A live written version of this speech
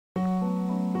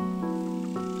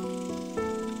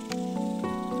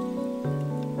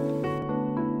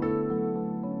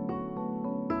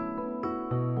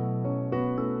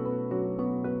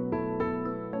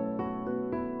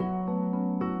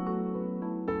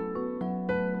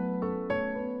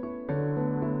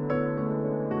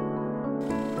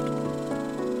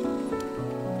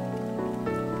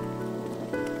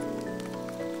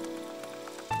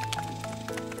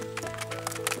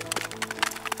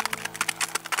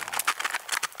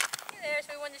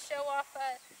wanted to show off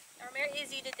our mare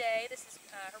Izzy today. This is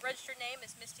her registered name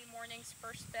is Misty Morning's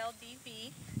First Spell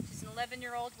DV. She's an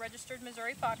 11-year-old registered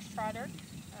Missouri Foxtrotter.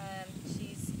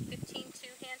 She's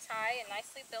 15'2" hands high and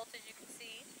nicely built, as you can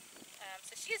see.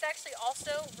 So she is actually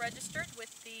also registered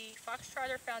with the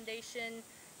Foxtrotter Foundation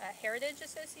Heritage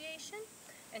Association,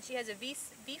 and she has a V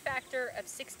factor of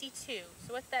 62.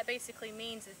 So what that basically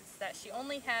means is that she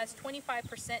only has 25%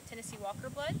 Tennessee Walker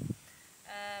blood.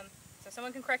 So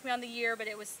someone can correct me on the year, but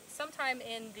it was sometime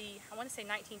in the, I want to say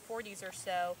 1940s or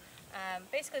so.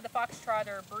 Basically the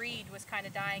Foxtrotter breed was kind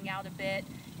of dying out a bit,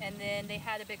 and then they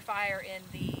had a big fire in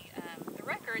the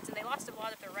records, and they lost a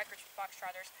lot of their records for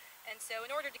Foxtrotters. And so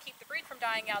in order to keep the breed from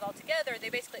dying out altogether,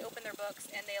 they basically opened their books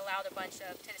and they allowed a bunch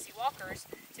of Tennessee Walkers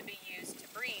to be used to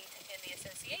breed in the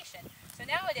association. So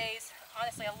nowadays,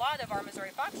 honestly, a lot of our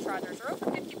Missouri Foxtrotters are over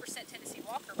 50% Tennessee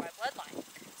Walker by bloodline.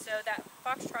 So that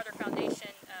Foxtrotter Foundation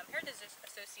Heritage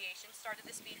Association started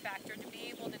this V factor to be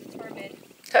able to determine...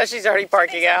 Oh, she's already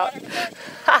barking out.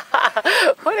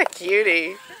 What a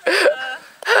cutie.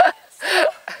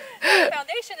 The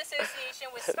Foundation Association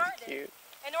was started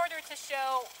in order to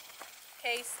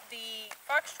showcase the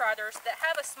Foxtrotters that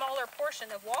have a smaller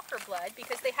portion of Walker blood,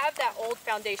 because they have that old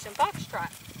Foundation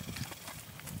Foxtrot.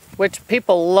 Which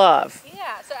people love.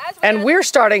 Yeah, so and we're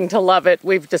starting to love it,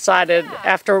 we've decided,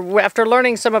 after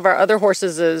learning some of our other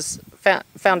horses'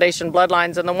 Foundation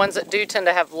bloodlines, and the ones that do tend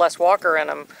to have less Walker in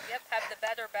them. Yep, have the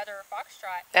better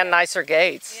Foxtrot. And nicer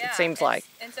gaits, yeah, it seems like.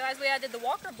 And so as we added the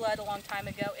Walker blood a long time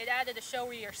ago, it added a show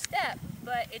rear step,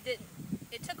 but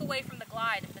it took away from the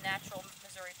glide of the natural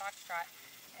Missouri Foxtrot.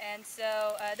 And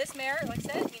so this mare, like I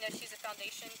said, she's a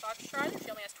Foundation Foxtrotter. She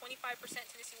only has 25%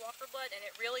 Tennessee Walker blood, and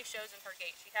it really shows in her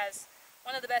gait. She has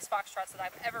one of the best Foxtrots that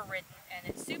I've ever ridden, and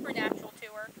it's super natural to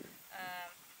her.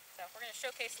 So we're going to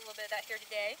showcase a little bit of that here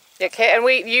today. Yeah,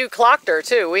 and you clocked her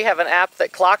too. We have an app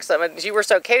that clocks them, and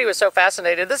Katie was so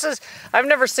fascinated. I've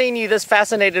never seen you this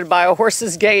fascinated by a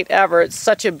horse's gait ever. It's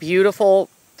such a beautiful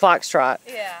Foxtrot.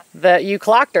 Yeah. That you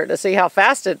clocked her to see how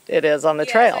fast it is on the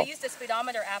trail. So I used a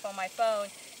speedometer app on my phone,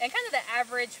 and kind of the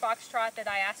average Foxtrot that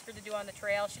I asked her to do on the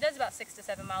trail, she does about 6 to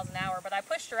 7 miles an hour, but I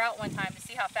pushed her out one time to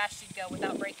see how fast she'd go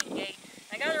without breaking gait.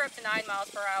 I got her up to 9 miles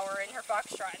per hour in her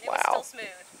Foxtrot, and it was still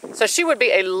smooth. So she would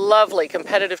be a lovely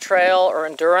competitive trail or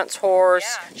endurance horse.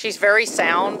 Yeah. She's very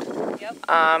sound.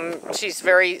 Yep. She's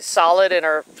very solid in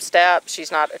her step.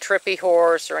 She's not a trippy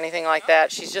horse or anything like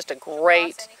that. She's just a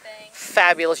great,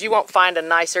 fabulous. You won't find a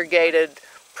nicer gaited,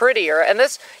 prettier. And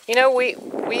this,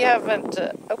 we haven't,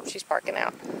 oh, she's parking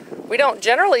out. We don't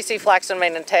generally see flaxen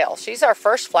mane and tail. She's our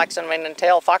first flaxen mane and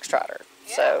tail Foxtrotter.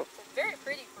 Yeah, so it's very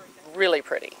pretty person. Really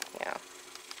pretty, yeah.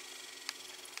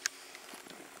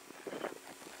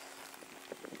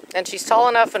 And she's tall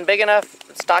enough and big enough,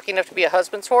 stocky enough to be a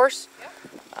husband's horse.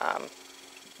 Yep.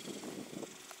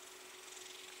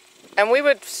 And we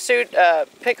would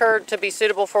pick her to be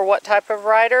suitable for what type of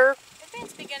rider?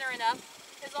 Advanced beginner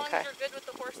enough, as long as you're good with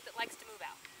the horse that likes to move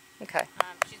out. Okay.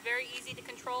 She's very easy to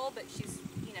control, but she's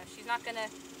not going to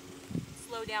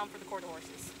slow down for the quarter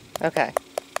horses. Okay.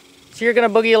 So you're going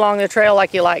to boogie along the trail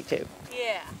like you like to?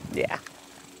 Yeah. Yeah.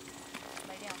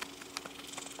 Lay down.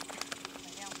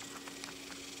 Lay down.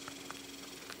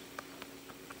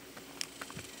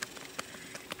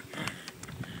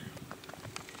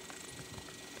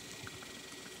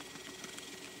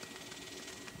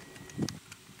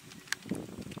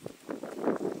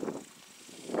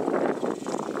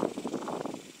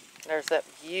 There's that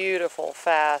beautiful,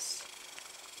 fast,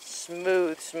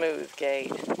 smooth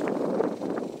gait.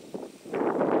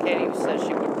 Katie says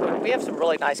she would we have some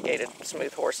really nice gaited,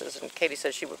 smooth horses, and Katie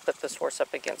says she would put this horse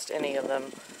up against any of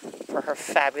them for her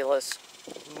fabulous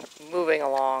moving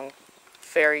along.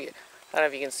 I don't know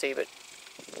if you can see, but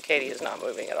Katie is not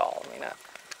moving at all.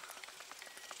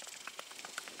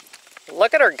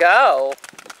 Look at her go.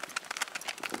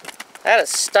 That is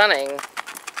stunning.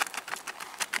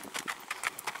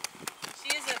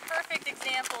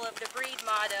 Example of the breed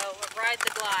motto of ride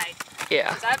the glide.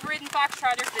 Yeah. Because I've ridden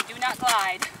Foxtrotters that do not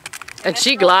glide. And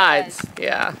she glides.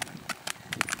 Yeah.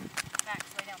 Max,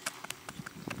 lay down.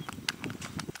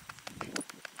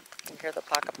 You hear the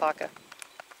paka paka.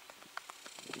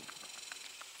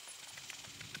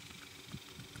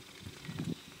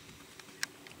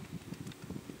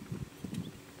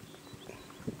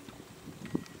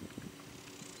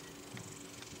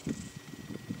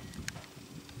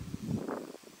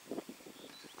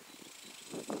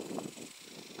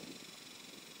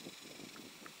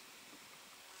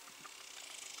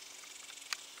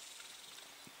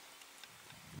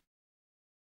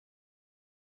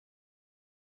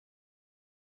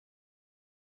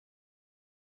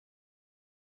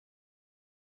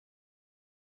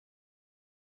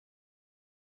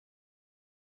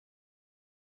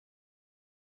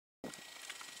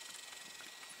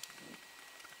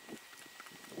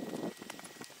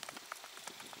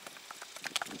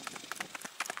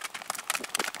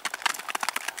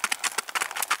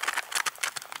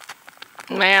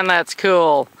 Man, that's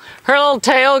cool. Her little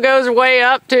tail goes way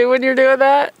up too when you're doing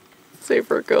that.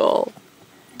 Super cool.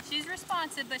 And she's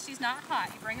responsive, but she's not hot.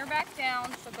 You bring her back down,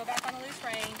 she'll go back on a loose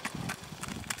rein.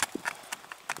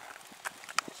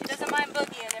 She doesn't mind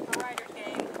boogieing if her rider's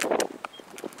game.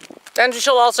 Then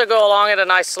she'll also go along at a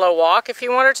nice slow walk if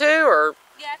you want her to, or?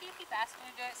 Yeah, if you keep asking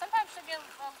her to do it. Sometimes she'll get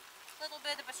a little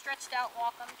bit of a stretched out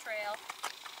walk on the trail.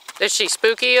 Is she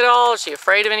spooky at all? Is she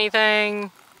afraid of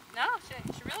anything? No,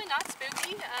 she's really not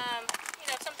spooky. You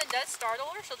know, if something does startle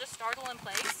her, she'll just startle in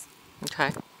place. Okay.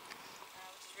 Which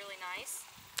is really nice.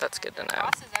 That's good to know.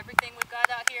 Crosses everything we've got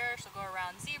out here. She'll go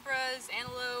around zebras,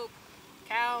 antelope,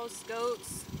 cows,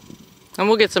 goats. And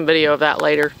we'll get some video of that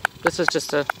later. This is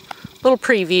just a little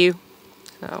preview.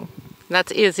 So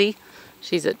that's Izzy.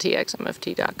 She's at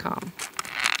txmft.com.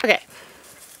 Okay.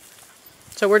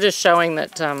 So we're just showing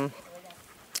that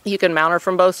you can mount her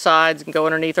from both sides and go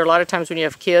underneath her. A lot of times when you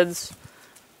have kids,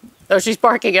 oh, she's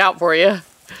barking out for you.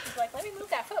 She's like, let me move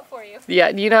that foot for you. Yeah,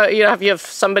 you know, if you have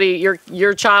somebody,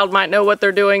 your child might know what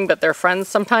they're doing, but their friends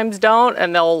sometimes don't,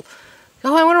 and they'll,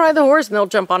 oh, I want to ride the horse, and they'll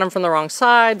jump on them from the wrong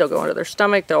side. They'll go into their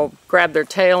stomach. They'll grab their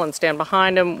tail and stand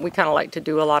behind them. We kind of like to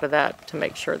do a lot of that to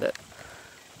make sure that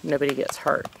nobody gets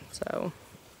hurt. So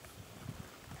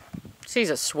she's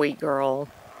a sweet girl.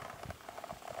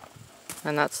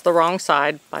 And that's the wrong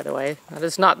side, by the way. That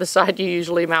is not the side you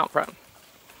usually mount from.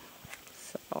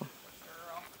 So. Girl.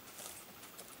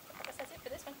 I guess that's it for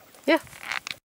this one. Yeah.